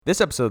This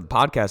episode of the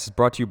podcast is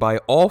brought to you by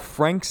All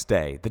Franks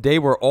Day, the day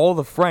where all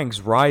the Franks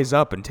rise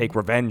up and take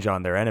revenge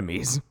on their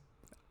enemies.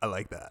 I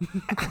like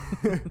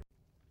that.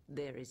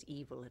 There is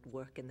evil at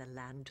work in the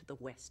land to the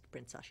west,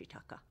 Prince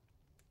Ashitaka.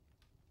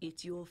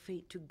 It's your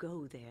fate to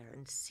go there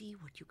and see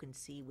what you can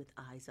see with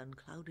eyes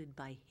unclouded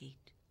by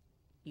hate.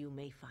 You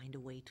may find a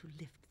way to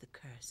lift the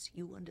curse.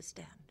 You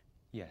understand?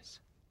 Yes.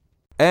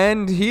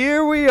 And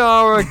here we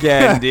are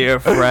again, dear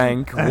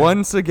Frank,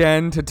 once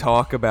again to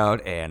talk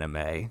about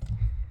anime.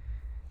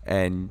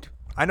 And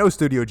I know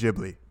Studio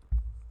Ghibli.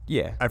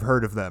 yeah, I've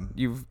heard of them.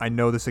 I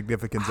know the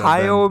significance of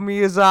Hayao them.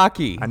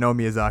 Miyazaki. I know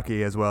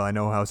Miyazaki as well. I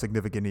know how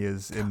significant he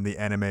is in the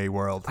anime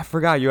world. I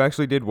forgot you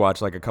actually did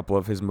watch like a couple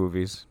of his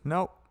movies.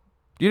 No.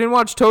 You didn't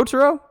watch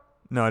Totoro?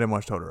 No, I didn't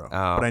watch Totoro. Oh.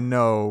 But I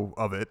know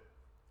of it.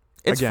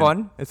 It's Again,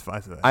 fun. It's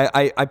fun.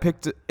 I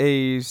picked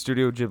a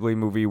Studio Ghibli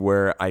movie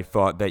where I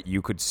thought that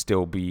you could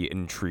still be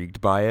intrigued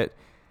by it.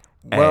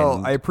 Well,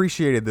 And I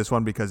appreciated this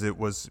one because it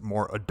was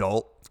more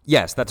adult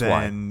yes, that's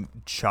why. than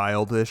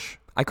childish.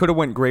 I could have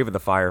went Grave of the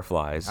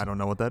Fireflies. I don't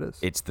know what that is.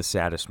 It's the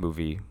saddest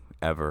movie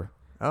ever.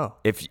 Oh.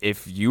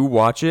 If you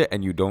watch it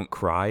and you don't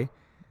cry,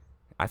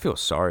 I feel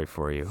sorry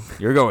for you.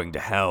 You're going to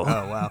hell.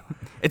 Oh, wow.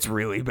 It's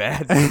really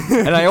bad.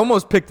 And I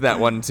almost picked that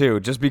one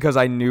too, just because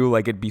I knew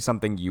like it'd be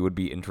something you would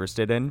be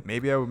interested in.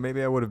 Maybe I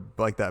would have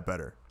liked that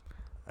better.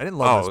 I didn't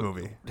love this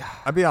movie.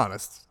 I'll be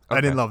honest. Okay.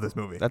 I didn't love this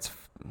movie.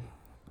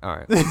 All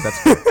right.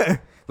 That's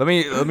fair. Let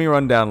me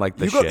run down like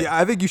the shit. Yeah,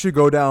 I think you should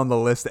go down the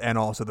list and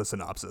also the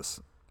synopsis.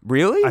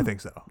 Really? I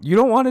think so. You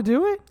don't want to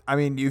do it? I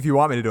mean, if you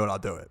want me to do it, I'll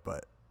do it.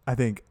 But I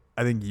think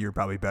you're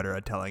probably better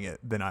at telling it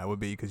than I would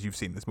be because you've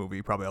seen this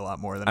movie probably a lot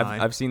more than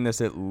I. I've seen this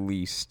at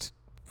least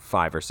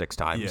 5 or 6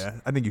 times. Yeah,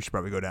 I think you should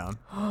probably go down.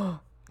 Go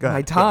My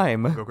ahead,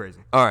 time. Go crazy.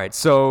 All right.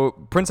 So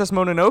Princess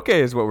Mononoke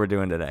is what we're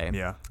doing today.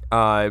 Yeah.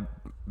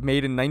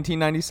 Made in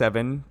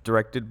 1997,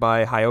 directed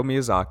by Hayao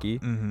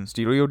Miyazaki,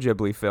 Studio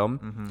Ghibli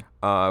film.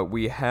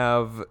 We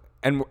have,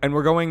 and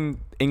we're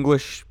going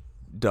English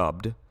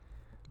dubbed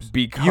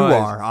because You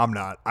are. I'm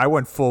not. I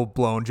went full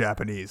blown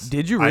Japanese.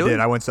 Did you really? I did.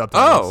 I went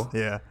subtitles. Oh.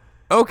 Yeah.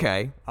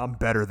 Okay. I'm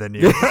better than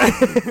you.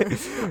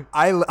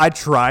 I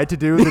tried to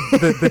do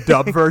the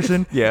dub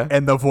version. Yeah.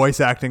 And the voice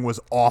acting was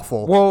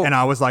awful. Well- and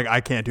I was like, I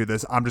can't do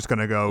this. I'm just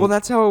gonna go. Well,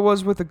 that's how it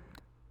was with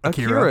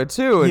Akira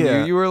too. And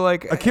Yeah. you were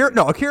like,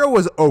 Akira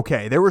was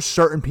okay. There were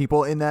certain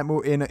people in that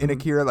movie in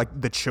Akira, like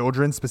the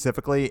children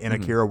specifically in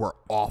Akira, were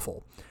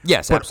awful.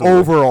 yes, But absolutely.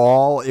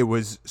 overall, it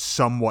was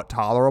somewhat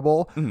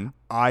tolerable.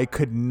 I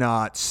could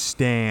not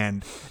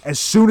stand. As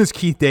soon as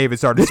Keith David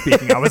started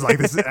speaking, I was like,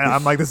 "This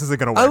isn't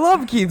gonna work." I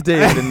love Keith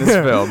David in this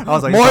film. I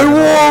was like,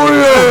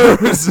 my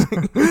warriors,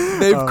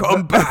 they've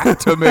come back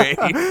to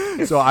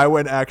me. So I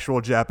went actual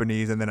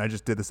Japanese, and then I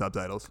just did the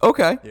subtitles.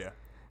 Okay. Yeah.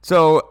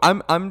 So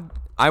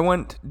I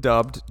went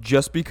dubbed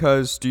just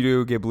because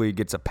Studio Ghibli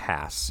gets a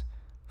pass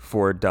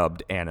for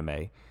dubbed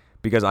anime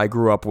because I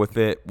grew up with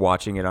it,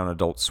 watching it on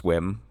Adult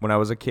Swim when I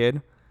was a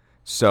kid.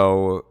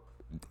 So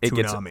it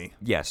Toonami.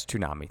 Yes,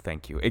 Toonami.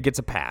 Thank you. It gets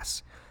a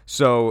pass.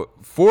 So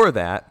for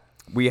that,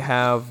 we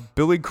have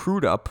Billy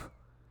Crudup.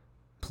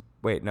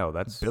 Wait, no,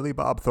 that's Billy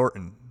Bob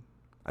Thornton.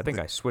 I think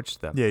I switched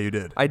them. Yeah, you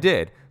did. I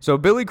did. So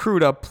Billy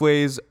Crudup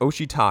plays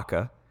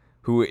Oshitaka,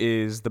 who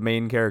is the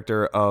main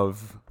character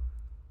of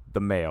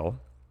the male.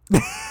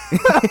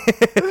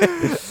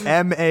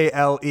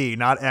 M-A-L-E,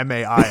 not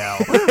M-A-I-L.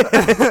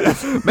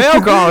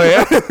 Mail call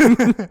here.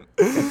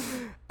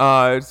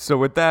 So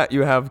with that,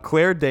 you have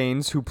Claire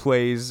Danes, who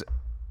plays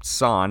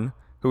San,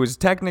 who is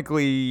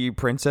technically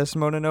Princess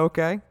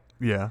Mononoke,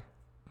 Yeah.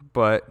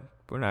 but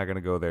we're not going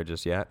to go there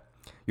just yet.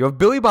 You have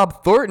Billy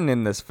Bob Thornton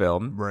in this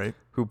film, Right.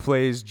 who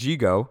plays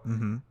Jigo,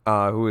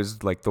 who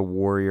is like the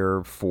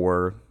warrior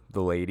for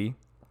the lady,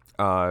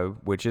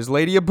 which is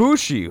Lady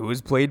Ibushi, who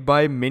is played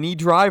by Minnie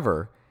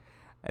Driver.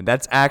 And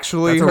that's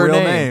actually That's a her real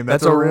name. name.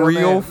 That's That's a a real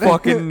real name.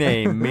 fucking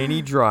name,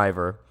 Minnie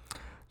Driver.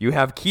 You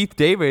have Keith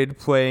David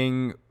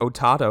playing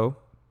Otato,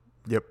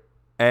 Yep.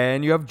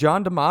 and you have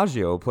John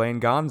DiMaggio playing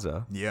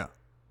Gonza. Yeah.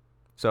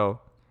 So,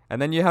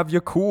 and then you have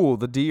Yakul,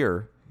 the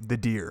deer, The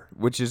deer,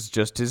 which is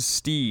just his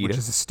steed. which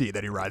is a steed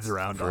that he rides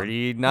around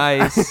Pretty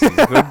nice. He's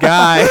a good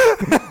guy.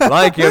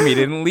 Like him. He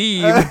didn't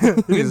leave.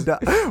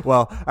 on.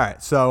 Well, all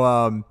right.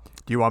 So,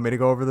 do you want me to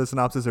go over the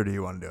synopsis, or do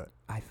you want to do it?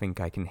 I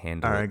think I can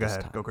handle All it right, go this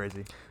ahead. time. Go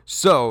crazy.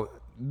 So,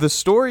 the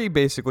story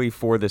basically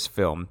for this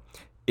film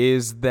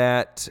is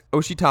that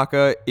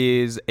Oshitaka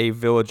is a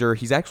villager.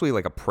 He's actually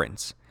like a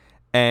prince.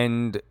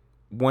 And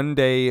one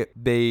day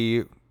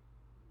they...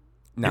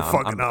 No, You're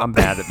fucking up. I'm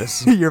bad at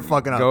this. You're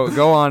fucking up.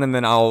 Go on, and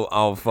then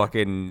I'll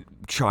fucking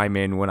chime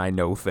in when I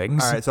know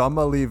things. All right, so I'm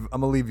gonna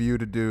leave you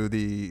to do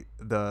the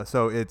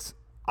so it's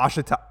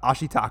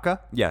Ashitaka.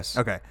 Yes.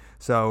 Okay,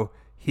 so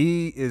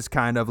he is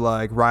kind of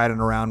like riding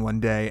around one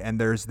day, and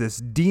there's this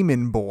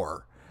demon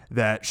boar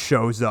that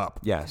shows up.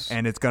 Yes.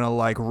 and it's gonna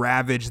like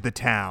ravage the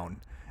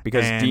town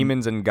Because And-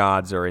 demons and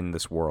gods are in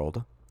this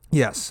world.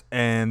 Yes,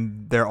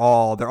 and they're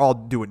all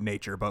do it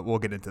nature, but we'll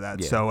get into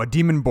that. Yeah. So a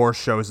demon boar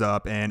shows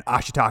up, and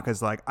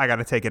Ashitaka's like, I got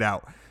to take it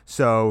out.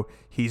 So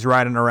he's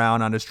riding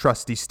around on his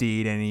trusty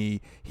steed, and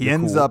he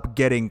ends up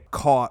getting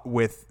caught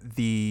with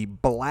the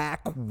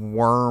black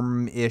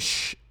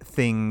worm-ish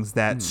things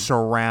that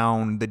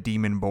surround the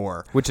demon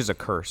boar, which is a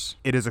curse.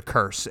 It is a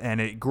curse, and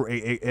it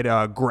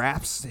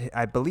grasps.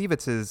 I believe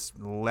it's his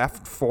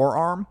left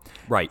forearm.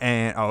 Right.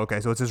 And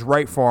so it's his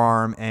right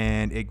forearm,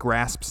 and it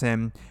grasps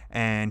him,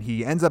 and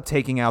he ends up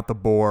taking out the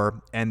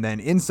boar. And then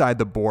inside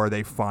the boar,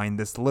 they find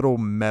this little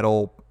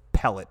metal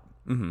pellet,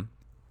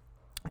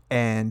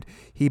 and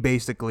he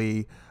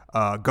basically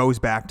goes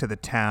back to the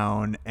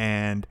town.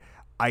 And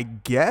I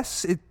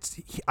guess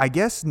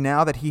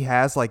now that he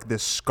has like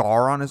this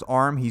scar on his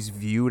arm, he's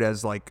viewed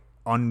as like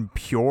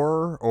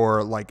unpure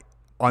or like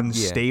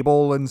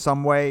unstable in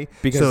some way,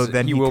 because so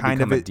then he will kind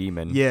become of a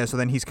demon. Yeah, so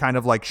then he's kind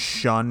of like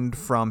shunned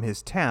from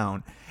his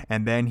town,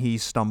 and then he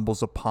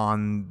stumbles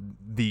upon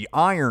the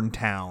Iron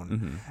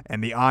Town,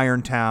 and the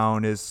Iron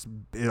Town is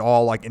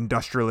all like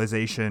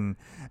industrialization,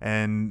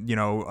 and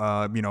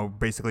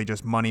basically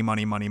just money,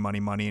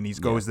 and he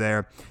goes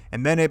there,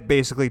 and then it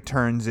basically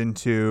turns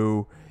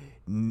into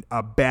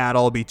a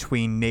battle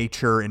between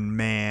nature and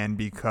man,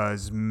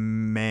 because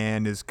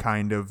man is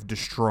kind of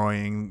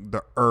destroying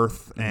the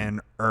earth,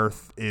 and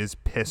earth is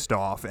pissed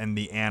off, and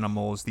the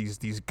animals,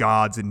 these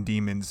gods and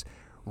demons,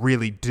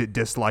 really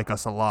dislike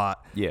us a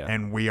lot. Yeah.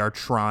 And we are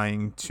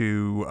trying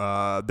to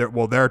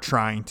they're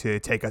trying to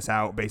take us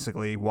out,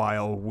 basically,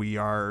 while we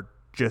are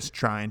just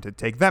trying to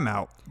take them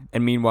out.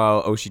 And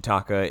meanwhile,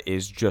 Oshitaka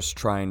is just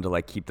trying to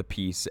like keep the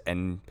peace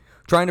and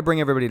trying to bring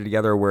everybody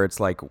together, where it's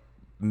like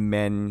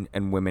men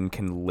and women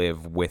can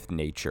live with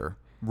nature.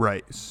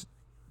 Right.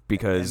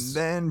 Because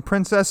and then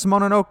Princess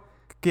Mononoke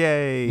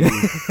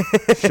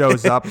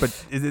shows up,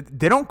 but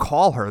they don't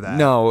call her that.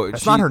 no,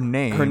 that's not her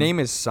name. Her name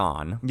is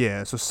San.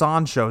 Yeah, so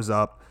San shows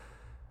up,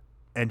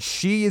 and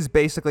she is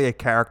basically a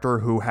character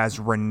who has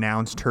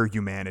renounced her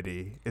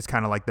humanity. It's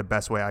kind of like the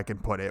best way I can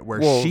put it,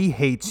 where she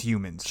hates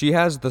humans. She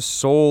has the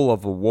soul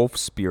of a wolf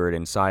spirit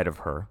inside of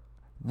her.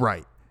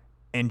 Right.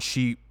 And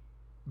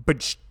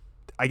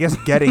I guess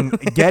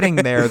getting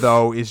there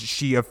though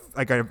is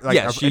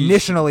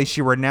initially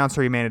she renounced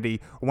her humanity,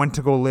 went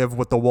to go live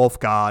with the wolf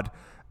god,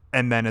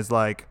 and then is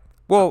like,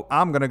 well,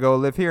 I'm gonna go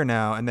live here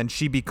now, and then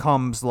she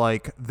becomes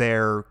like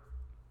their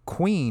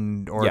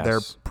queen or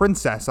their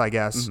princess, I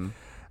guess.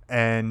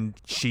 And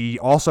she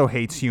also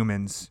hates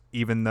humans,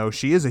 even though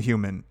she is a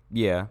human.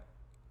 Yeah,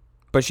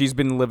 but she's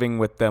been living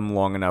with them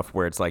long enough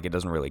where it's like it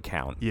doesn't really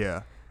count.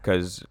 Yeah,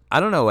 because I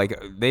don't know, like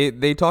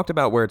they talked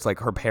about where it's like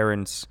her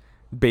parents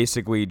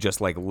basically just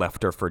like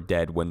left her for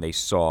dead when they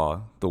saw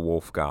the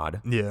wolf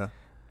god. Yeah.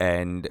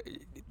 And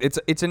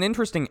it's an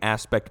interesting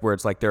aspect where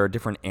it's like there are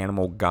different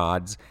animal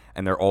gods,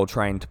 and they're all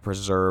trying to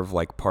preserve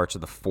like parts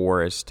of the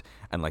forest,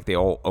 and like they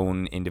all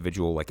own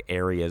individual like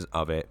areas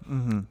of it.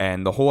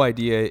 And the whole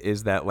idea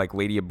is that like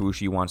Lady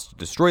Ibushi wants to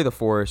destroy the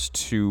forest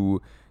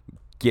to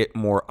get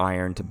more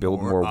iron, to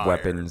build more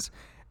weapons,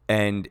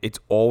 and it's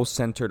all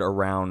centered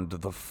around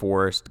the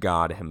forest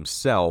god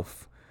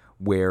himself,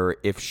 where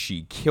if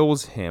she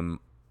kills him,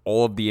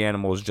 all of the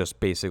animals just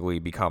basically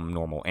become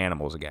normal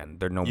animals again.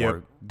 They're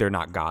more. They're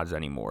not gods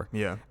anymore.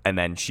 Yeah. And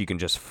then she can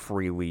just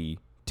freely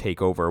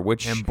take over.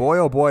 Which, and boy,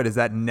 oh boy, does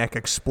that neck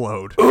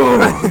explode!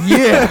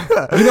 Yeah.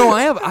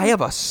 I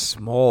have a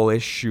small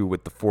issue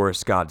with the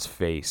forest god's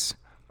face.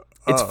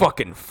 It's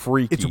fucking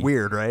freaky. It's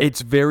weird, right?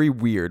 It's very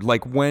weird.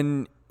 Like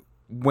when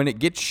it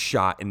gets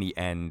shot in the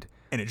end,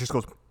 and it just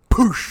goes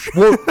poosh.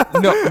 Well,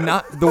 no,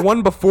 not the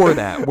one before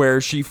that,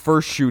 where she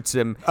first shoots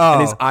him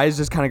and his eyes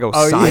just kind of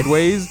go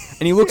sideways,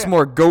 and he looks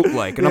more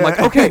goat-like. And I'm like,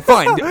 okay,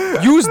 fine,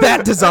 use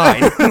that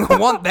design. I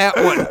want that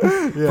one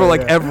for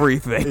like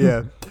everything.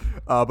 Yeah.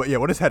 But yeah,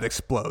 when his head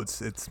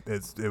explodes, it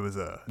was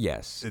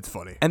yes, it's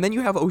funny. And then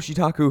you have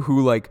Oshitaku,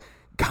 who like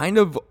kind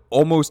of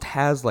almost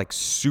has like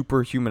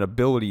superhuman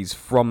abilities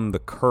from the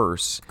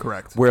curse.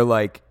 Correct. Where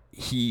like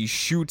he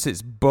shoots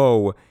his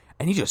bow,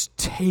 and he just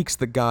takes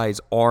the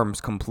guy's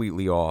arms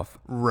completely off.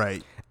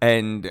 Right.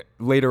 And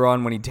later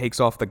on, when he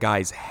takes off the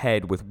guy's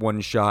head with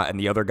one shot, and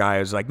the other guy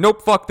is like,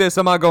 nope, fuck this,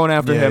 I'm not going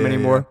after him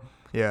anymore.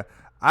 Yeah.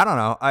 I don't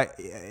know.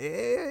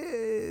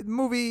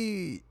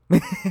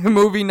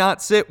 Movie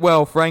not sit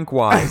well,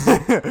 Frank-wise.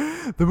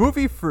 The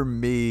movie, for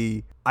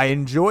me, I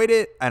enjoyed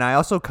it, and I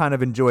also kind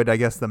of enjoyed, I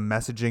guess, the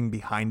messaging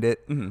behind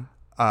it.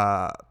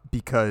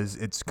 Because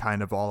it's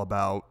kind of all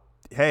about,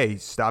 hey,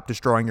 stop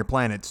destroying your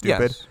planet,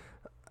 stupid. Yes.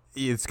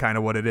 It's kind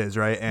of what it is,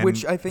 right? And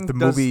which I think the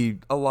does movie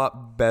a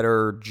lot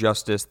better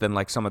justice than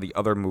like some of the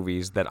other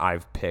movies that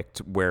I've picked,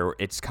 where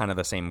it's kind of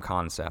the same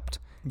concept,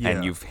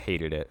 and you've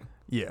hated it.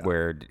 Yeah.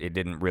 Where it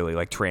didn't really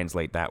like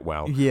translate that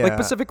well. Yeah. Like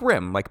Pacific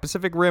Rim. Like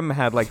Pacific Rim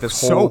had like this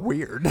so whole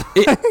weird.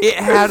 it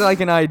had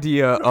like an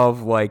idea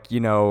of like,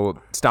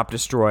 stop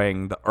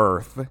destroying the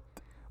earth,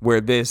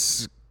 where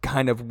this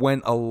kind of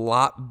went a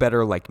lot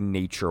better like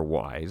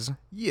nature-wise.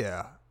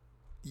 Yeah.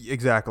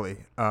 Exactly.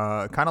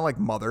 Kind of like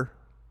Mother.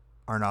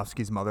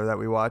 Aronofsky's Mother that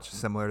we watched,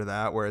 similar to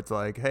that, where it's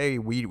like, hey,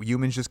 we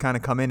humans just kind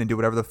of come in and do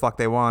whatever the fuck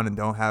they want and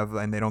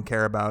they don't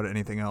care about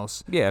anything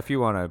else. Yeah, if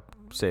you want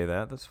to say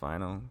that, that's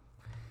fine.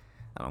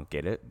 I don't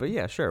get it, but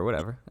yeah, sure,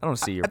 whatever. I don't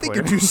see your I think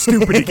point. you're too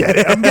stupid to get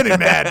it. I'm getting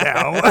mad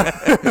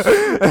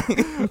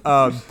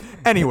now.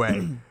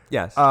 Anyway.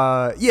 Yes.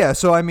 Yeah,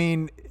 so I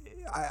mean,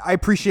 I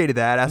appreciated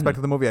that aspect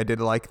of the movie. I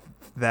did like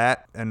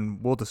that,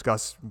 and we'll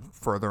discuss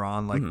further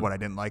on like what I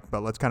didn't like,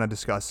 but let's kind of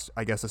discuss,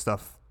 I guess, the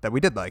stuff that we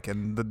did like,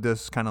 and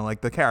this kind of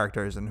like the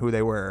characters and who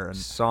they were and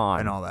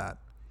San. and all that.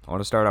 I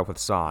want to start off with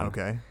San.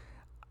 Okay.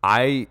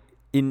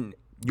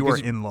 You are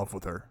in love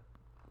with her.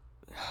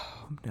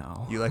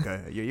 No.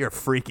 You're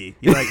freaky.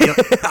 You like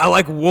I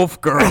like wolf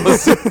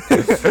girls. I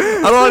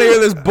don't want to hear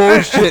this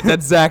bullshit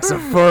that Zach's a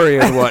furry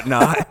and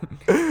whatnot.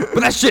 But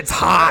that shit's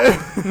hot.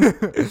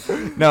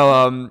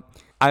 No,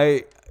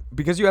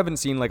 because you haven't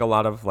seen like a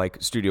lot of like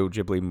Studio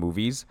Ghibli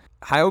movies,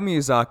 Hayao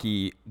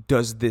Miyazaki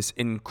does this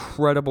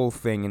incredible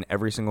thing in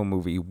every single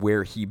movie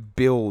where he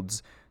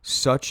builds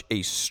such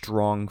a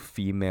strong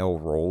female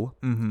role.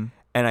 Mm-hmm.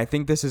 And I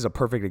think this is a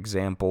perfect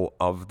example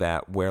of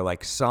that, where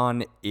like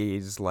San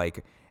is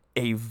like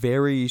a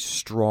very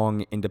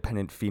strong,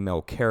 independent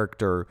female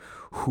character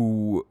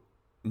who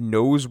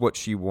knows what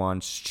she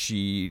wants.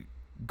 She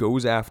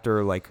goes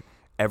after like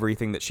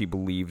everything that she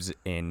believes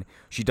in.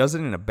 She does it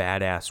in a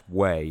badass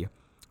way,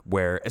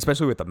 where,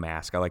 especially with the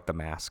mask, I like the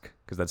mask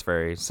because that's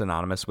very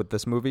synonymous with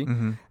this movie.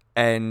 Mm-hmm.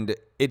 And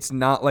it's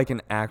not like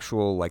an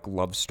actual like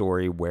love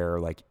story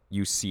where like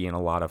you see in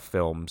a lot of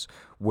films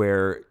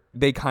where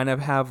they kind of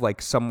have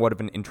like somewhat of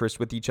an interest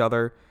with each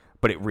other,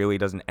 but it really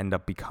doesn't end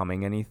up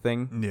becoming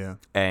anything. Yeah.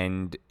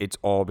 And it's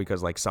all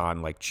because like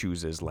San like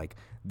chooses like,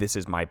 this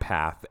is my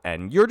path,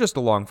 and you're just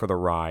along for the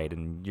ride,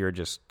 and you're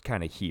just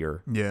kind of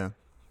here. Yeah.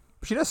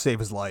 She does save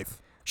his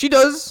life. She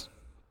does.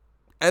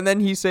 And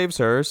then he saves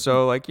her.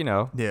 So like,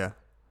 Yeah.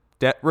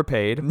 debt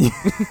repaid.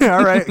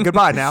 All right.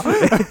 Goodbye now.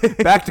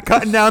 Back to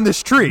cutting down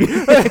this tree.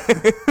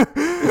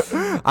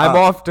 I'm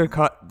off to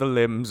cut the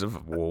limbs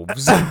of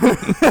wolves.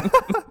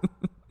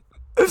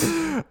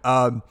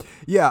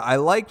 Yeah, I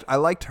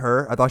liked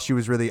her. I thought she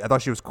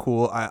was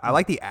cool. I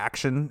like the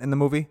action in the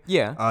movie.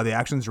 Yeah. The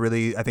action's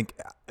really, I think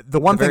the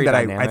one thing that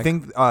I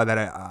think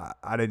that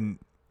I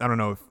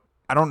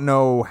don't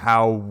know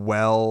how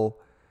well,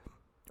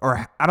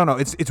 or I don't know.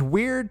 It's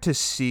weird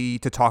to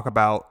talk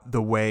about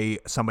the way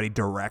somebody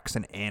directs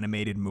an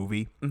animated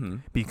movie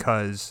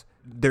because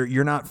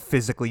you're not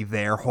physically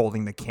there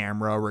holding the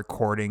camera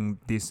recording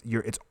these.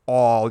 It's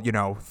all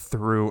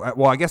through.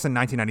 Well, I guess in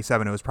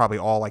 1997 it was probably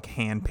all like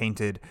hand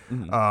painted.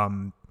 What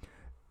are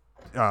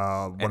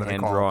they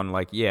hand called? drawn,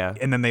 like, yeah.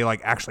 And then they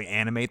like actually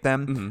animate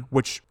them,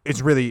 which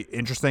is really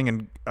interesting.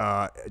 And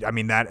I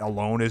mean that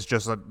alone is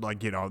just like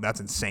that's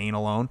insane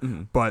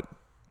alone. But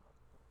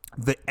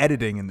the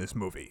editing in this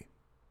movie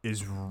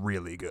is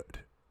really good.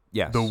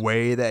 Yes. The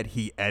way that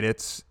he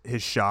edits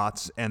his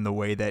shots and the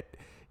way that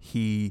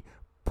he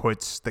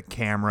puts the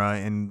camera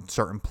in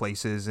certain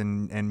places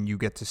and you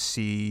get to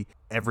see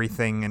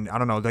everything, and I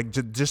don't know, like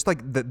just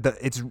like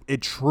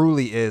it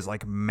truly is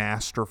like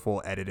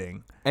masterful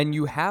editing. And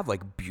you have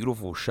like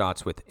beautiful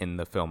shots within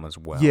the film as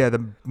well. Yeah,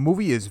 the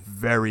movie is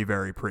very,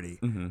 very pretty.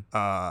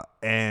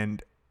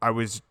 And I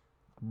was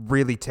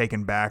really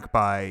taken back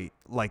by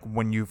like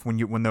when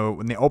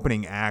the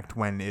opening act,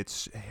 when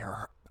it's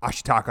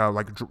Ashitaka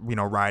like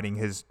riding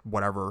his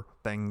whatever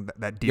thing,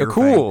 that deer. You're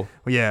cool.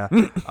 Thing. Yeah.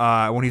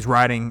 When he's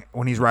riding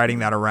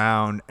that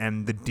around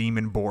and the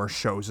demon boar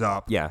shows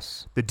up.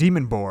 Yes. The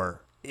demon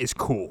boar is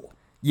cool.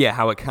 Yeah,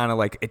 how it kind of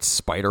like it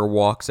spider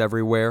walks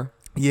everywhere.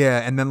 Yeah,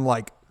 and then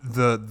like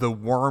the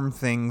worm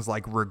things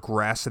like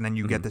regress, and then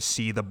you get to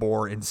see the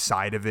boar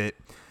inside of it.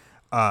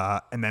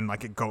 And then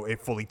like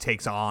it fully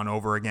takes on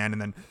over again,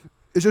 and then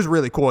it's just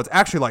really cool. It's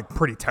actually like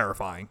pretty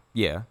terrifying.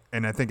 Yeah.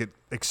 And I think it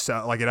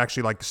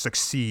actually like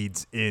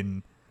succeeds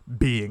in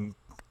being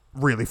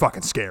really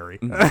fucking scary.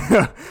 So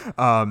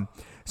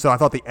I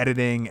thought the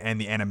editing and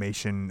the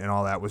animation and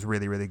all that was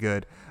really, really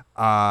good.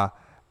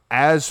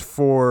 As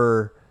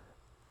for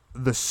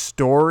the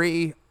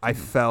story, I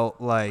felt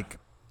like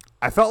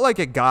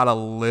it got a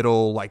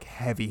little like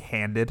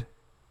heavy-handed.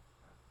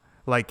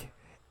 Like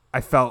I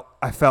felt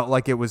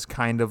like it was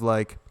kind of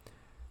like,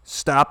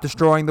 stop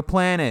destroying the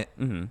planet.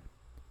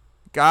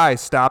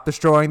 Guys, stop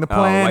destroying the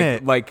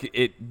planet.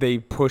 They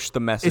push the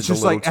message it's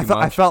just a little like too much.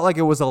 I felt like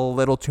it was a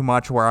little too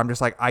much, where I'm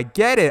just like, I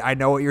get it, I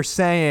know what you're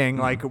saying,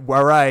 like,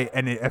 all right,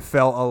 and it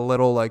felt a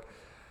little like,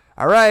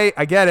 all right,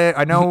 I get it,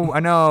 I know, I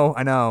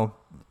know,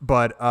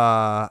 but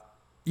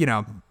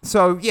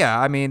so yeah,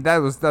 I mean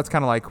that's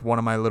kind of like one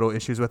of my little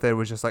issues with it. It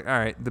was just like, all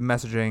right, the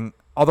messaging.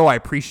 Although I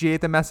appreciate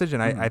the message,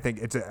 and I think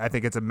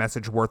it's a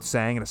message worth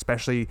saying, and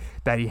especially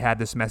that he had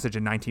this message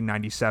in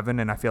 1997,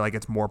 and I feel like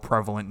it's more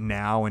prevalent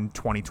now in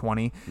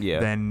 2020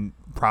 than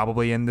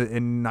probably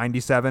in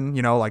 97.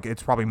 Like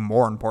it's probably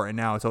more important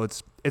now. So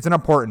it's an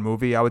important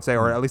movie, I would say,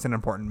 or at least an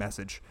important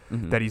message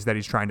that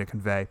he's trying to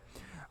convey.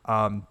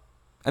 And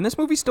this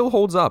movie still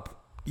holds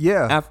up.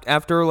 Yeah.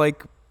 After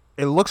like.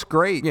 It looks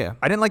great. Yeah.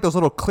 I didn't like those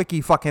little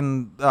clicky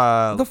fucking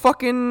the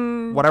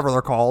fucking whatever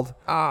they're called.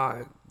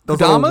 Those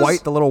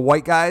Kudamas? little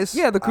white guys.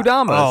 Yeah, the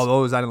Kudamas.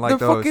 Those I didn't like.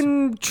 They're those.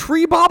 fucking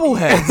tree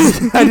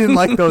bobbleheads. I didn't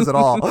like those at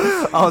all.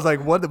 I was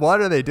like, what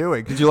are they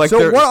doing? Did you like so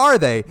their- what are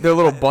they? Their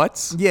little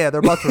butts. Yeah,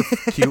 their butts were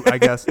cute, I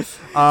guess.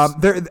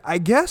 I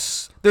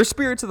guess. They're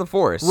spirits of the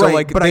forest. Right, So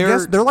like, but I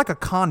guess they're like a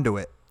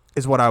conduit,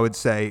 is what I would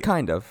say.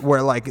 kind of.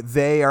 Where like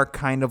they are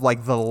kind of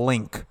like the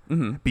link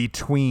Mm-hmm.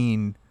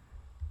 between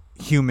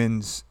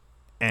humans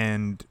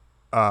and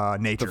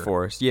nature. The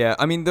forest. Yeah,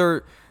 I mean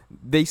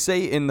they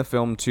say in the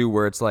film too,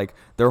 where it's like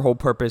their whole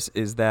purpose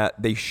is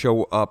that they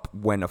show up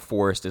when a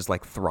forest is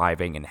like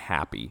thriving and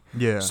happy.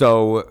 Yeah.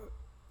 So,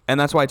 and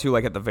that's why too,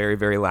 like at the very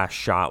very last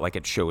shot, like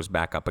it shows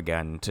back up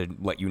again to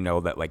let you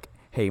know that like,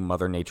 hey,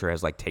 Mother Nature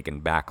has like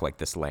taken back like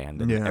this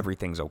land and Yeah.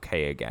 everything's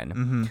okay again.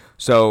 Mm-hmm.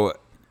 So,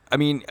 I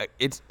mean,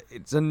 it's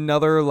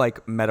another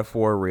like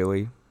metaphor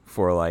really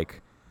for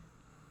like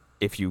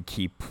if you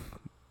keep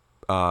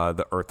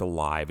the earth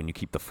alive and you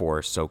keep the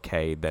forests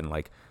okay, then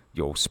like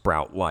you'll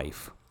sprout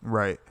life.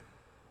 Right.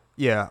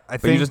 Yeah, I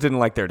But think. you just didn't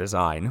like their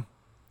design.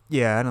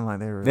 Yeah, I didn't like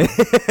they were.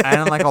 I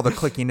didn't like all the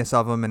clickiness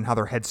of them and how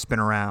their heads spin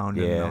around.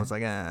 And Yeah. I was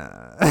like,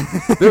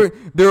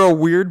 They're a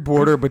weird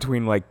border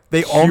between like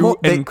they cute almost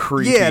and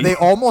creepy. Yeah, they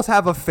almost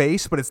have a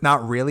face, but it's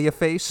not really a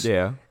face.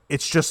 Yeah.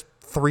 It's just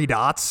 3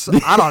 dots.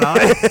 I don't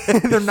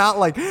know. They're not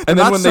like. They're And then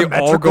not when they all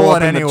symmetrical go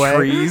up in in the any way.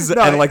 trees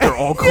No, and like they're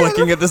all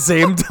clicking at the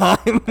same time.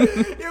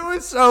 It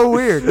was so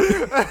weird.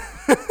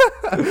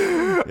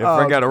 Yeah,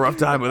 Frank had a rough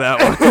time with that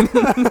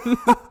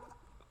one.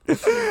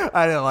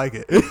 I didn't like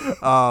it.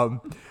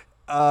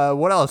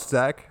 What else,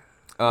 Zach?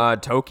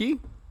 Toki,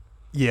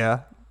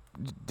 Yeah,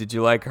 did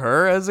you like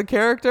her as a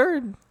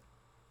character?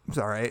 it's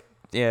all right.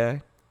 Yeah,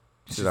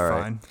 She's all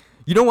right. fine.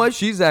 You know what?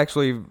 She's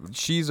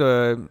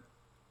a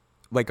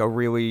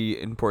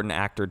really important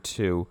actor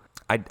too.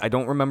 I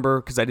don't remember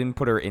because I didn't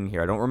put her in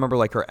here. I don't remember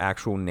like her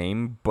actual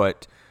name,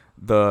 but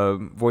the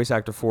voice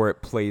actor for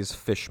it plays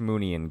Fish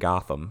Mooney in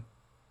Gotham.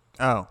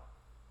 Oh,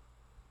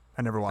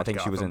 I never watched. I think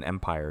she was Gotham. in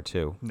Empire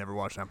too. Never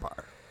watched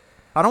Empire.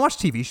 I don't watch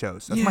TV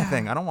shows. That's my Yeah.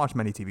 thing. I don't watch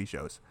many TV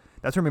shows.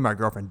 That's where me and my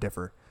girlfriend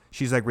differ.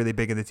 She's like really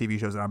big into TV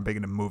shows and I'm big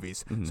into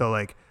movies. Mm-hmm. So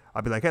like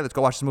I'll be like, hey, let's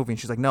go watch this movie. And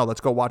she's like, no,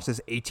 let's go watch this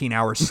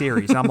 18-hour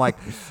series. And I'm like,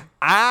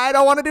 I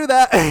don't want to do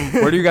that.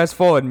 Where do you guys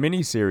fall in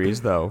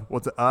miniseries though?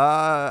 What's Where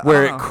I it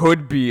don't know.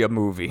 could be a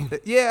movie.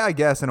 Yeah, I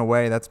guess in a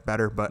way that's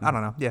better, but I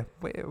don't know. Yeah,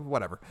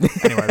 whateber.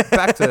 Anyway,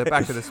 back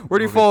to this. Where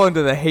do you movie. fall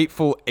into the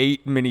Hateful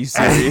Eight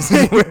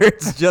miniseries where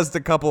it's just a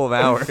couple of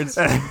hours?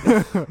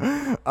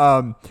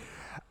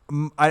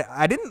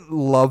 I didn't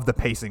love the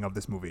pacing of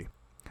this movie.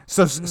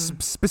 So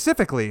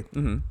specifically,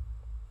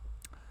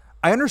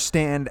 I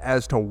understand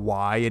as to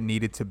why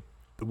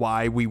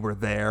we were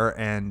there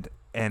and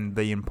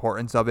the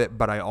importance of it,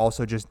 but I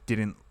also just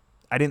didn't.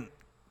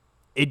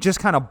 It just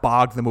kind of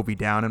bogged the movie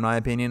down, in my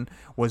opinion,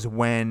 was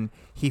when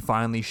he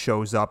finally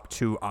shows up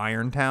to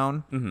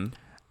Irontown.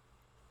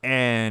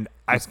 And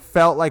I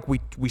felt like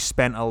we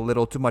spent a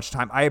little too much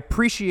time. I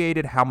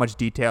appreciated how much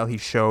detail he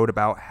showed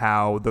about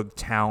how the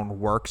town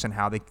works and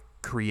how they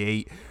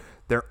create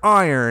their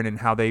iron and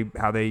how they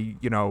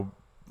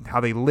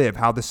live,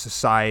 how the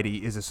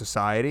society is a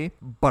society.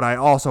 But I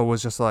also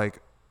was just like,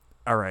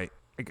 all right,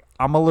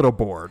 I'm a little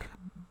bored.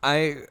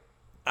 I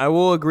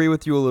will agree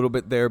with you a little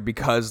bit there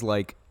because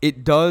like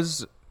it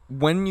does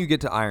when you get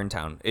to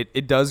Irontown,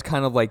 it does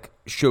kind of like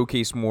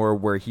showcase more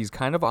where he's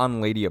kind of on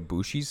Lady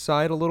Ibushi's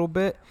side a little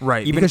bit.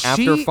 Right, Even because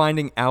after she-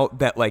 finding out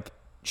that like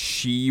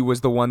she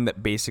was the one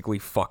that basically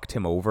fucked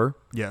him over.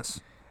 Yes.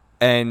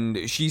 And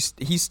he's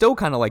still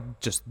kind of like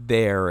just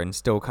there and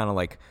still kind of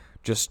like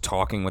just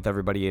talking with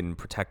everybody and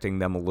protecting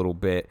them a little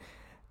bit.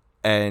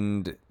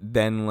 And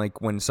then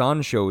like when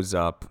San shows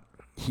up,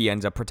 he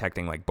ends up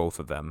protecting like both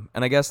of them.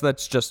 And I guess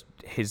that's just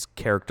his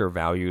character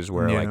values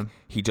where Yeah. like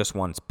he just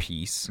wants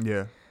peace.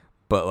 Yeah.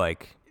 But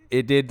like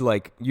it did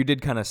like you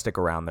did kind of stick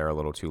around there a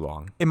little too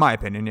long. In my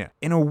opinion, yeah.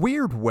 In a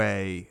weird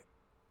way,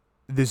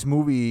 this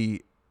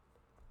movie,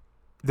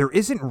 there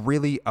isn't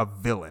really a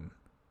villain.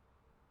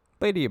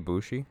 Lady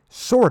Ibushi.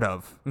 Sort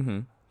of.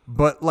 Mm-hmm.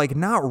 But like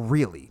not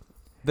really.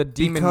 The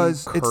demon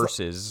Because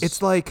curses.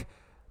 it's like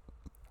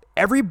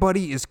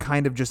everybody is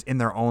kind of just in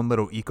their own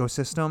little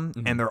ecosystem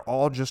and they're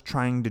all just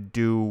trying to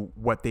do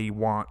what they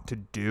want to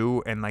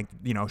do. And like,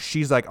 you know,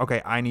 she's like,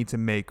 okay, I need to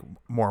make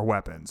more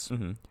weapons.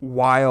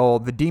 While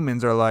the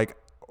demons are like,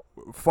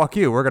 fuck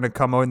you, we're going to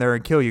come in there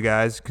and kill you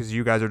guys because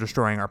you guys are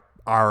destroying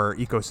our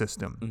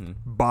ecosystem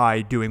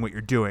by doing what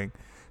you're doing.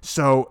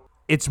 So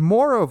it's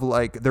more of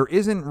like there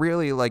isn't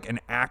really like an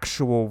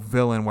actual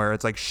villain where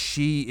it's like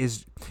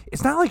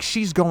it's not like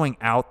she's going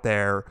out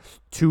there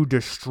to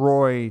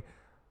destroy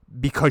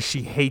because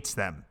she hates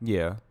them.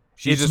 yeah.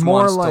 She It's just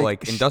more wants to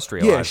like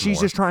industrialize. Yeah, she's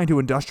more. just trying to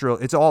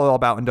it's all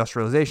about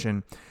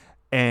industrialization,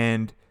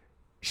 and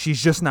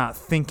she's just not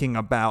thinking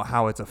about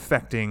how it's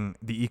affecting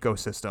the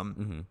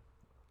ecosystem.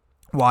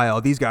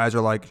 While these guys are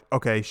like,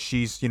 okay,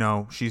 she's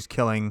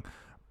killing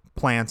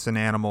plants and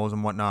animals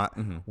and whatnot.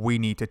 We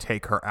need to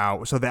take her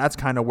out. So that's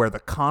kind of where the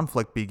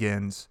conflict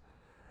begins,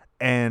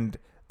 and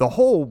the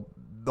whole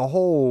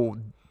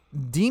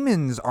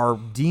demons are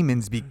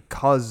demons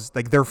because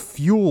like they're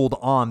fueled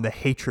on the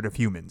hatred of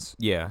humans.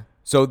 Yeah.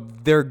 So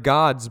they're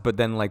gods, but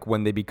then like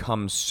when they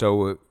become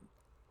so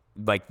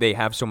like they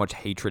have so much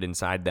hatred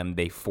inside them,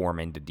 they form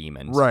into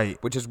demons. Right.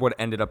 Which is what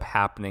ended up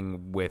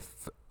happening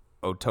with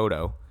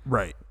Ototo.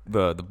 Right.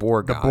 The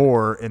boar god. The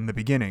boar in the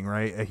beginning,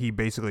 right? He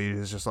basically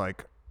is just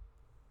like,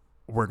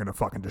 we're gonna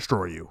fucking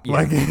destroy you. Yeah.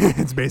 Like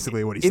it's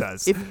basically what he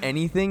says. If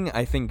anything,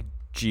 I think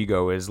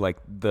Jigo is like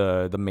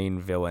the main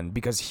villain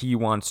because he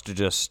wants to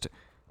just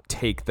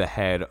take the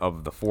head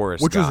of the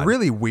forest Which god. was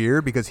really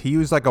weird because he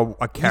was like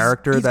a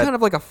character he's that kind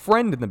of like a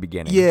friend in the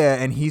beginning. yeah,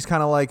 and he's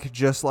kind of like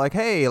just like,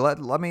 hey, let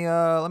me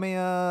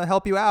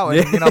help you out,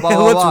 and blah, blah,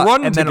 blah, Let's blah.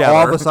 run and then together.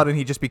 all of a sudden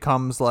he just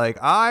becomes like,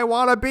 I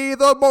want to be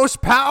the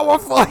most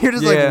powerful. You're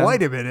just Yeah. like,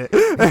 wait a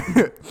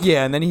minute.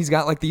 Yeah, and then he's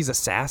got like these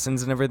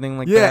assassins and everything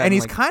like that. Yeah, and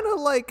he's like, kind of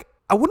like,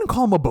 I wouldn't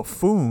call him a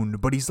buffoon,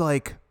 but he's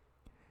like,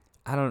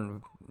 I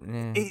don't.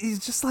 he's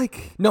just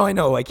like, No, I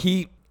know. Like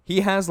he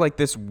has like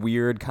this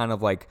weird kind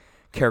of like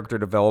character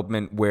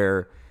development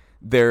where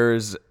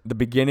there's the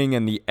beginning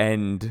and the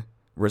end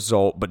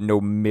result, but no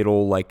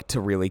middle like to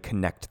really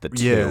connect the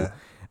two. Yeah.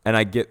 And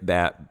I get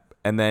that.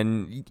 And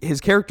then his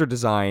character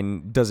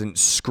design doesn't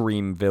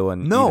scream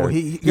villain. No,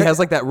 either. he has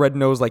like that red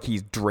nose, like he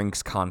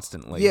drinks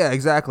constantly. yeah,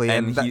 exactly.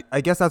 And And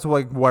I guess that's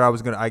what I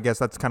was gonna. I guess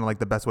that's kind of like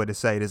the best way to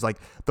say it is like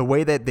the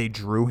way that they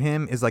drew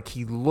him is like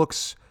he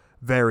looks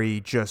very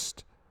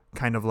just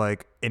kind of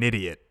like an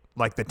idiot,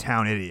 like the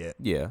town idiot,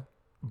 Yeah.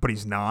 but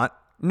he's not.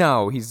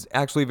 No, he's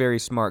actually very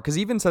smart because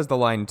he even says the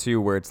line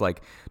too where it's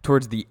like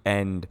towards the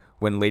end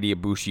when Lady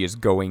Ibushi is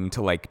going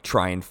to like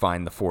try and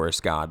find the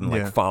forest god and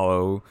like Yeah.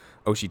 follow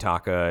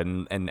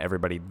Oshitaka and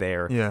everybody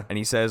there. Yeah. And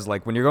he says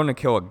like when you're going to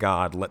kill a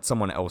god, let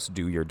someone else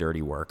do your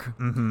dirty work.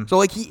 Mm-hmm. So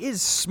like he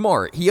is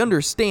smart. He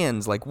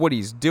understands like what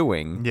he's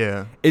doing.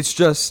 Yeah. It's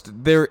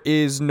just there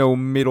is no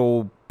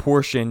middle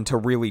portion to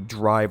really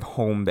drive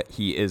home that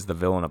he is the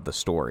villain of the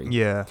story.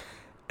 Yeah.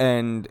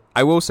 And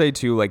I will say,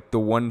 too, like, the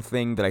one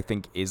thing that I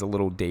think is a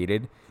little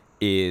dated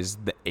is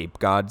the ape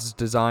gods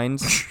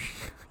designs.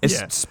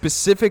 It's Yeah.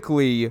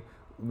 specifically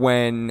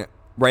when,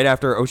 right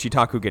after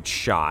Oshitaku gets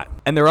shot,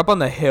 and they're up on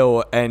the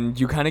hill, and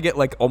you kind of get,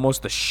 like,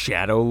 almost the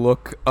shadow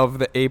look of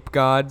the ape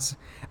gods,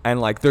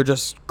 and, like, they're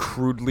just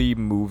crudely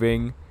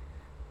moving.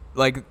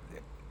 Like,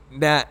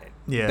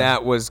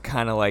 that was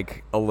kind of,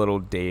 like, a little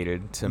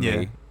dated to Yeah.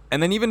 me.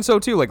 And then even so,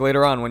 too, like,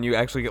 later on, when you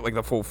actually get, like,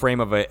 the full frame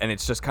of it, and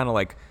it's just kind of,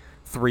 like,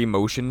 3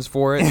 motions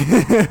for it,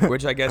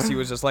 which I guess he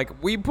was just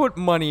like, we put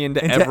money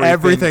into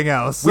everything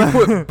else. We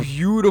put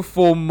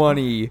beautiful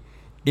money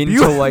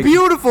into like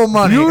beautiful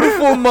money.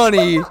 beautiful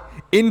money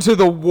into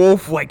the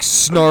wolf like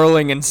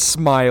snarling and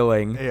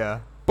smiling. Yeah.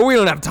 But we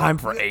don't have time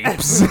for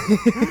apes.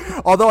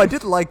 Although I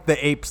did like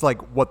the apes, like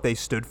what they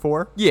stood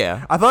for.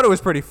 Yeah. I thought it was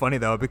pretty funny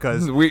though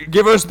because We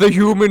give us the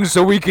human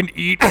so we can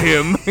eat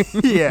him.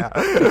 yeah,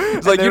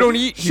 It's like, you don't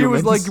eat She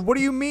was humans. like, "What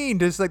do you mean?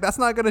 Just like that's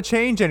not gonna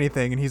change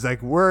anything." And he's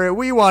like,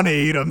 "We want to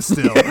eat them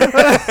still."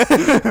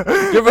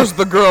 Give us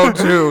the girl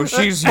too.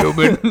 She's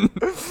human.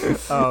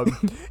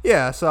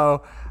 Yeah.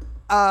 So,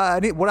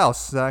 what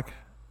else, Zach?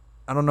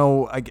 I don't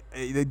know.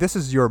 This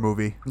is your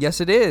movie.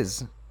 Yes, it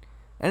is.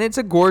 And it's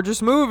a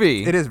gorgeous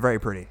movie. It is very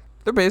pretty.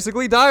 They're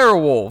basically dire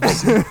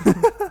wolves. You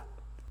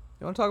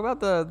want to talk about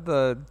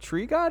the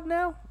tree god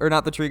now? Or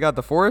not the tree god,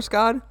 the forest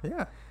god?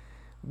 Yeah.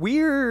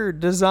 Weird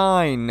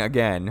design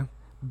again.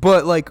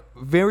 But, like,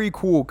 very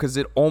cool because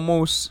it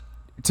almost...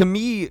 To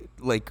me,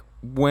 like,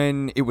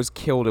 when it was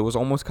killed, it was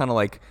almost kind of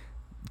like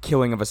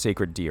killing of a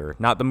sacred deer.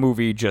 Not the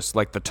movie, just,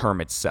 like, the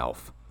term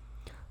itself.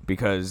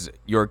 Because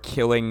you're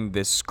killing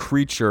this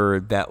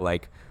creature that,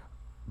 like,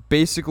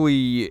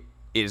 basically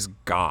is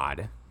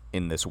God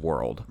in this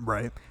world.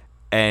 Right.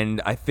 And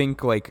I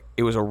think, like,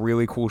 it was a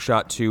really cool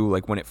shot, too,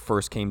 like, when it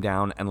first came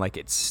down and, like,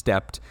 it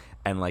stepped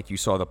and, like, you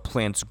saw the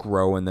plants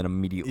grow and then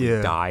immediately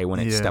die when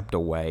it stepped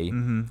away.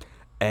 Mm-hmm.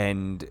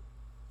 And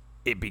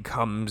it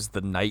becomes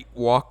the Night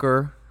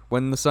Walker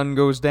when the sun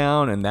goes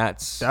down, and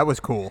that was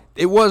cool.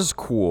 It was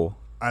cool.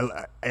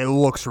 It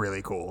looks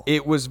really cool.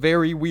 It was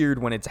very weird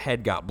when its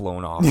head got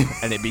blown off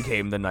and it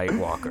became the Night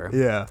Walker.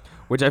 Yeah.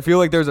 Which I feel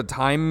like there's a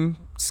time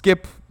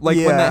skip, like,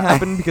 when Yeah. that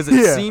happened, because it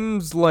Yeah.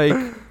 seems like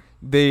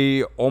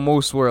they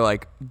almost were,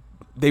 like,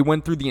 they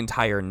went through the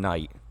entire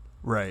night,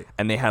 Right.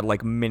 and they had,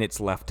 like, minutes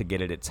left to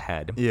get at its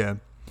head. Yeah.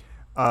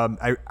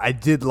 I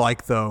did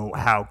like, though,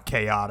 how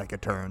chaotic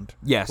it turned.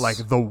 Yes. Like,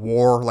 the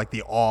war, like,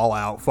 the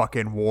all-out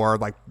fucking war,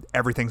 like,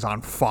 everything's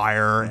on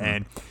fire,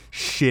 and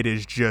shit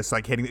is just,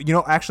 like, hitting... You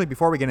know, actually,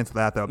 before we get into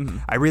that, though,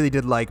 I really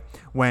did like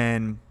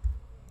when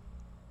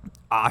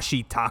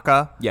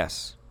Ashitaka...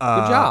 Yes.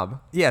 Good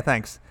job. Yeah,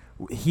 thanks.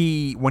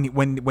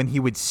 When he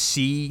would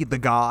see the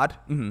god,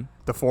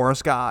 the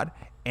forest god,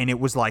 and it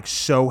was like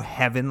so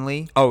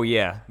heavenly. Oh,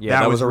 yeah. Yeah,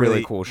 that was a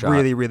really cool shot.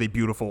 Really, really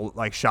beautiful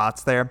like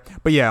shots there.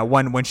 But yeah,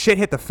 when shit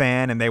hit the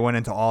fan and they went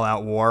into all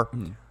out war,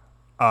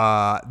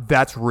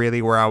 that's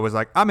really where I was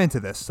like, I'm into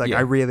this. Like, Yeah.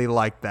 I really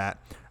like that.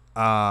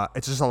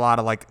 It's just a lot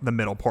of like the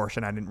middle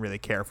portion I didn't really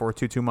care for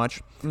too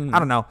much. I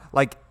don't know.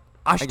 Like,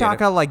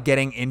 Ashitaka like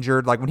getting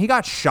injured, like when he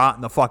got shot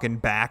in the fucking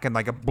back and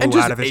like it blew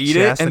just out of his ate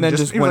chest, it, and then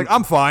just he was went- like,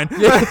 I'm fine.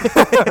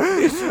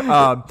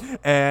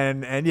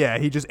 And yeah,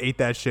 he just ate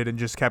that shit and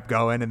just kept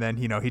going, and then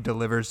he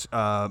delivers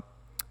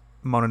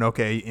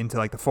Mononoke into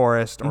like the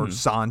forest, or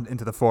San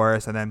into the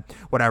forest, and then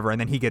whatever, and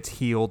then he gets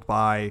healed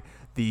by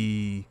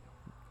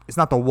it's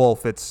not the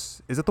wolf,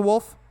 is it the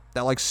wolf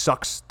that like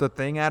sucks the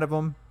thing out of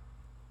him?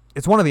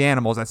 It's one of the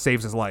animals that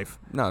saves his life.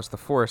 No, it's the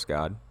forest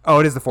god. Oh,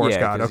 it is the forest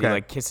god. 'cause Okay. he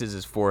like kisses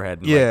his forehead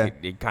and Yeah.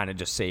 like, it kind of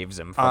just saves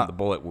him from the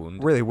bullet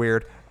wound. Really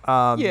weird.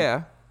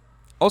 Yeah.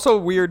 Also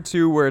weird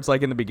too, where it's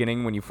like in the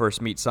beginning when you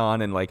first meet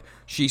San and like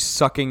she's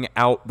sucking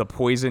out the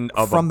poison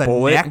of From a the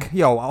bullet. neck.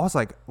 Yo, I was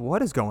like,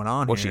 what is going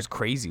on Well, here? she's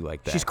crazy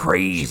like that. She's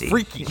crazy. She's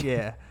freaky.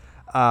 Yeah.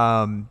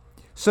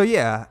 So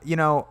yeah,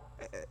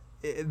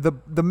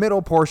 the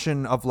middle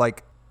portion of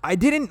like, I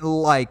didn't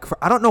like,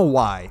 I don't know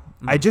why.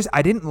 I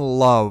didn't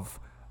love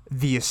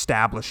the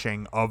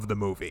establishing of the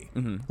movie.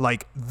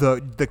 Like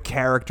the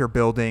character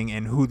building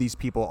and who these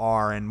people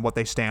are and what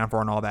they stand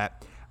for and all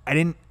that. I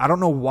don't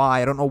know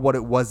why. I don't know what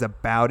it was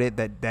about it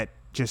that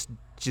just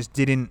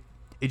didn't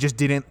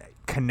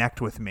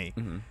connect with me.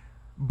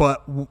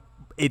 But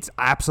it's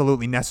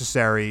absolutely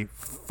necessary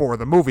for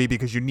the movie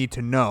because you need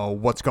to know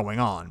what's going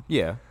on.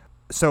 Yeah.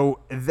 So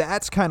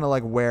that's kind of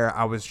like where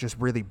I was just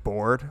really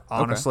bored.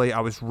 Honestly,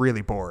 I was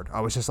really bored. I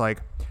was just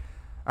like,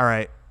 all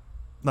right,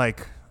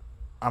 like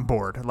I'm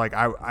bored. Like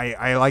I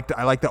like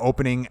the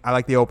opening. I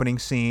like the opening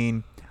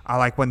scene. I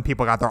like when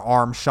people got their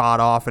arms shot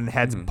off and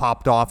heads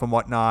popped off and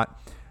whatnot.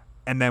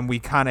 And then we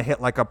kind of hit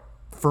like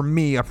for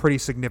me, a pretty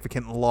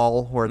significant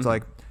lull where it's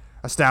like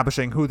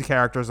establishing who the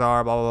characters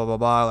are, blah, blah, blah,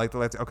 blah. Like,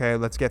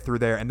 let's get through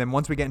there. And then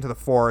once we get into the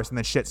forest and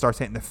then shit starts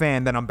hitting the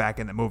fan, then I'm back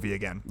in the movie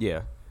again.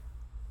 Yeah.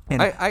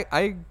 And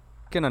I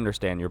can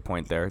understand your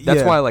point there.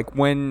 That's Yeah. why, like,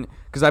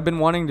 because I've been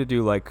wanting to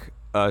do, like,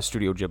 a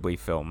Studio Ghibli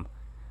film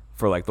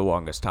for, like, the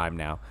longest time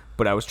now.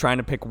 But I was trying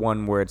to pick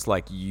one where it's,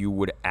 like, you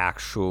would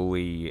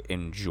actually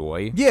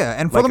enjoy. yeah,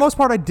 and for Like- the most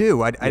part, I do.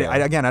 Yeah.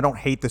 Again, I don't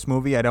hate this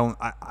movie. I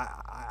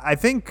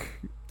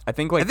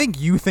think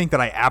you think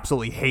that I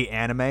absolutely hate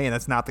anime, and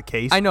that's not the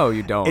case. I know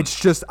you don't. It's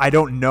just I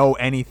don't know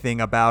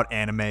anything about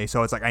anime,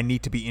 so it's like I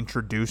need to be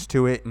introduced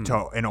to it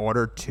in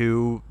order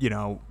to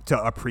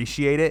to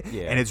appreciate it.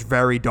 Yeah. And it's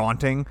very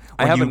daunting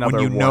I have when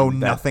another you know one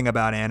that- nothing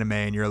about anime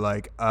and you're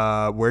like,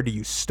 where do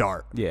you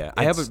start? Yeah,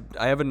 I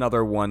have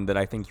another one that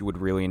I think you would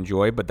really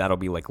enjoy, but that'll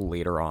be like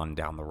later on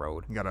down the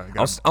road.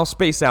 I'll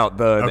space out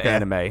the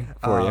anime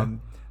for you.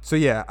 So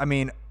yeah, I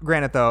mean,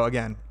 granted though,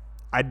 again,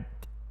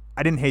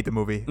 I didn't hate the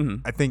movie.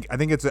 I think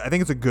it's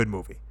a good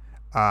movie.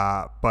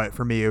 But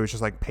for me, it was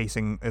just like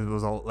pacing. It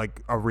was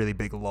like a really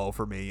big lull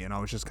for me, and I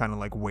was just kind of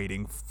like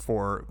waiting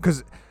for,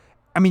 because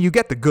I mean, you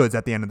get the goods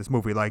at the end of this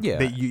movie. Like Yeah.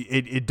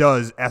 it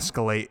does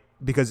escalate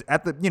because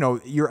at the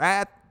you're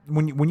at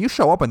when you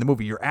show up in the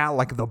movie, you're at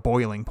like the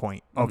boiling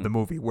point of the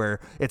movie where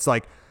it's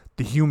like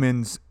the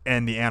humans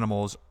and the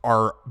animals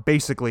are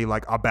basically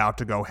like about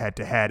to go head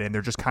to head, and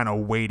they're just kind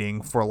of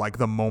waiting for like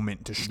the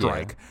moment to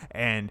strike.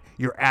 And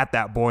you're at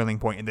that boiling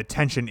point, and the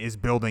tension is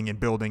building and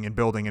building and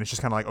building, and it's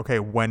just kind of like, okay,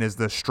 when is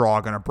the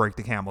straw gonna break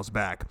the camel's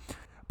back?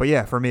 But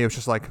yeah, for me, it was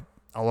just like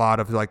a lot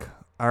of like,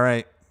 all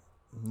right,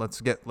 let's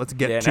get to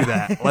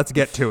that. Let's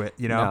get to it.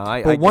 No,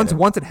 I but get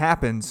once it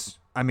happens,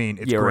 I mean,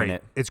 it's You're great. in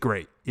it. It's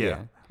great. Yeah, Yeah.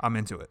 I'm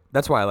into it.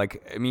 That's why,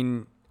 I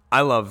mean,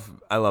 I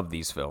love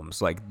these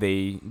films. Like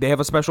they have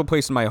a special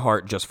place in my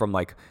heart just from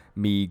like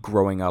me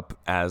growing up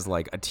as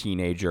like a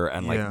teenager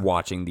and like Yeah.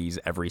 watching these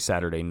every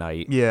Saturday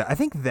night. Yeah, I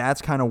think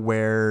that's kind of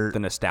where The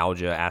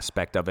nostalgia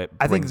aspect of it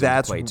I think brings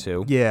that's into play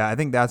too. Yeah, I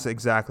think that's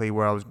exactly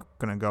where I was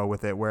gonna go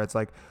with it. Where it's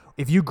like,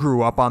 if you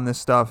grew up on this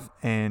stuff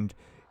and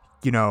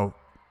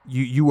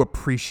you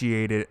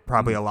appreciate it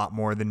probably a lot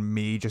more than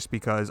me, just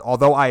because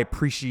although I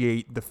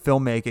appreciate the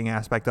filmmaking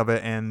aspect of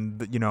it and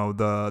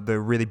the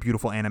really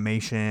beautiful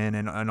animation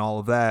and all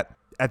of that,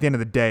 at the end of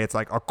the day, it's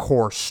like a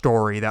core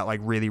story that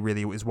like really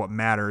is what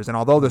matters. And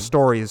although the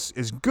story is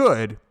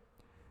good,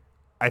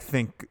 I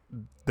think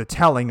the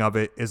telling of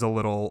it is a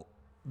little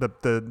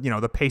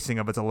the pacing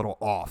of it's a little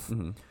off.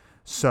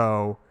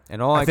 So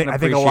And all I think can I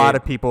think a lot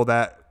of appreciate- people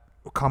that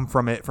come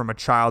from it from a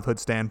childhood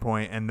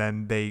standpoint, and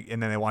then they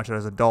watch it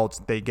as adults,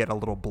 they get a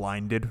little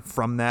blinded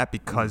from that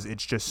because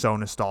it's just so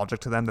nostalgic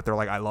to them that they're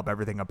like, I love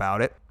everything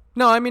about it.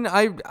 No, I mean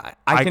I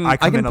can I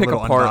come can in a pick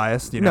little apart.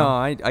 unbiased, No,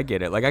 I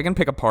get it. Like I can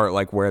pick apart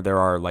like where there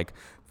are like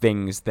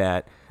things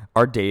that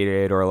are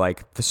dated or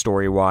like the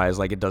story wise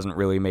like it doesn't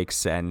really make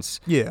sense.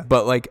 Yeah.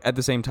 But like at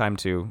the same time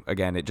too,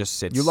 again, it just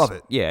sits. You love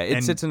it. Yeah, it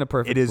And sits in a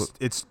perfect.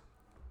 It's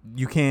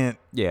you can't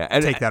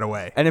and, take that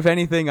away. And if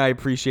anything, I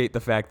appreciate the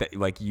fact that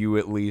like you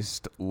at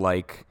least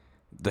like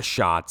the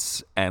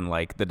shots and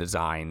like the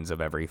designs of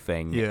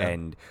everything. Yeah.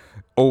 And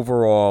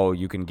overall,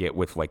 you can get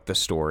with like the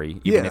story,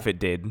 even Yeah. if it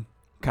did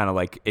kind of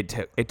like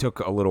it took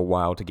a little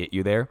while to get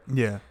you there.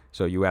 Yeah.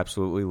 So you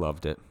absolutely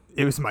loved it.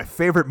 It was my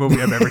favorite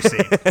movie I've ever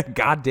seen.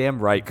 Goddamn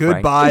right. Frank.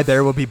 Goodbye,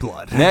 There Will Be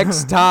Blood.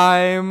 Next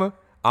time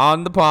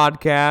on the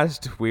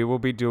podcast, we will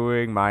be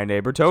doing My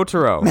Neighbor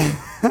Totoro.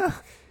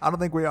 I don't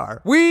think we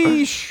are.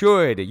 We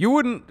should. You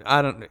wouldn't.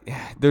 I don't.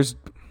 There's.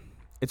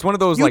 It's one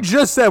of those You like.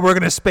 just said we're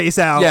gonna space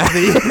out Yeah.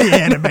 the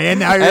anime, and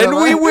now you're And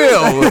we like,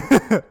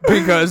 will,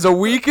 because a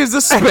week is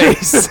a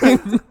space.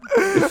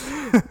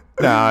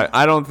 Nah,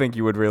 I don't think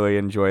you would really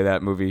enjoy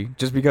that movie,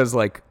 just because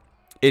like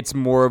it's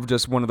more of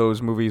just one of those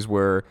movies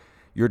where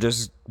you're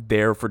just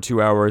there for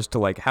 2 hours to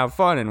like have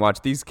fun and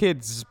watch these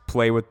kids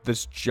play with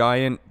this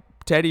giant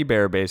teddy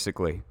bear,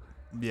 basically.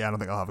 Yeah, I don't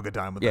think I'll have a good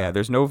time with Yeah, that.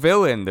 there's no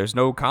villain, there's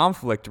no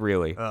conflict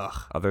really, Ugh.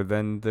 other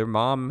than their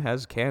mom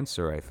has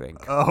cancer. I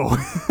think Oh.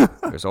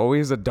 there's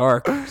always a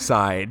dark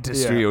side to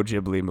Yeah. Studio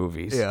Ghibli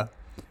movies. Yeah.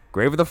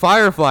 Grave of the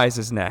Fireflies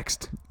is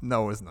next.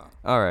 No, it's not.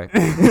 All right.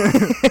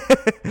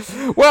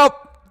 Well,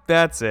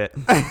 that's it.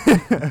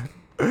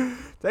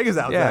 Take us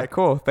out, Yeah, Zach.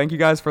 cool. Thank you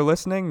guys for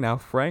listening. Now,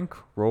 Frank,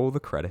 roll the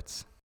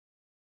credits.